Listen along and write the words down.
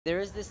There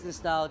is this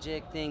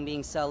nostalgic thing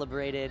being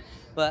celebrated,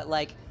 but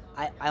like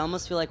I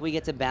almost feel like we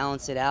get to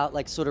balance it out,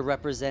 like sort of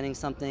representing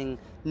something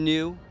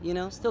new,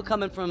 still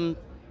coming from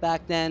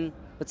back then,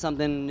 but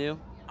something new.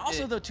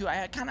 Also, It, though, too,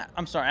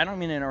 I'm sorry, I don't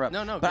mean to interrupt.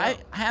 no, no, But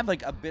go. I have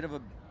like a bit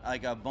of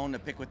a bone to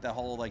pick with the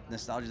whole like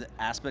nostalgia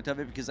aspect of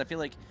it because I feel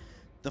like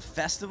the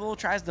festival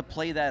tries to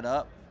play that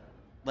up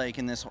like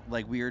in this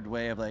like weird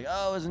way of like,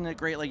 oh, isn't it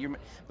great? Like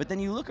but then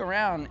you look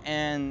around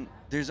and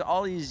there's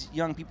all these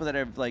young people that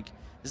have like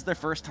this is their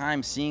first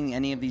time seeing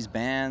any of these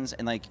bands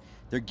and like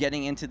they're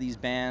getting into these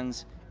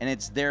bands and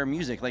it's their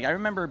music. Like I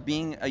remember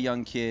being a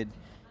young kid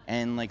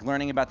and like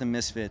learning about the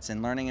Misfits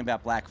and learning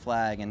about Black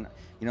Flag and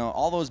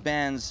all those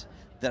bands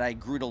that I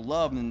grew to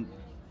love and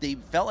they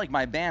felt like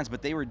my bands,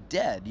 but they were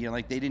dead.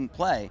 Like they didn't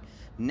play.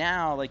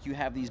 Now, like you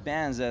have these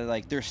bands that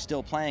like they're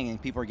still playing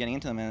and people are getting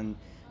into them, and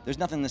there's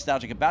nothing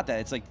nostalgic about that.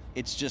 It's like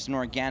it's just an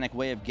organic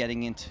way of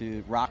getting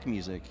into rock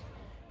music,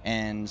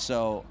 and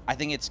so I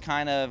think it's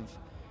kind of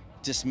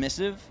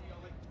dismissive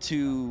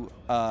to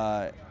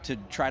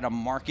try to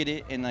market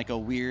it in like a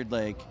weird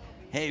like,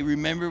 hey,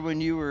 remember when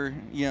you were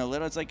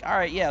little? It's like, all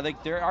right, yeah,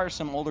 like there are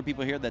some older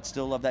people here that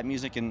still love that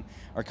music and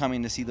are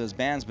coming to see those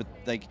bands, but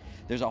like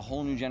there's a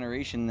whole new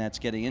generation that's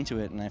getting into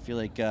it, and I feel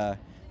like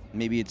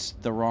maybe it's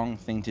the wrong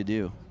thing to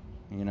do.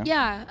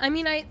 Yeah, I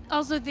mean, I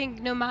also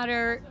think no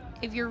matter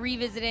if you're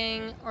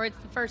revisiting or it's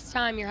the first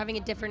time, you're having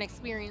a different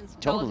experience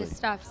with all of Totally. this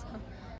stuff. So.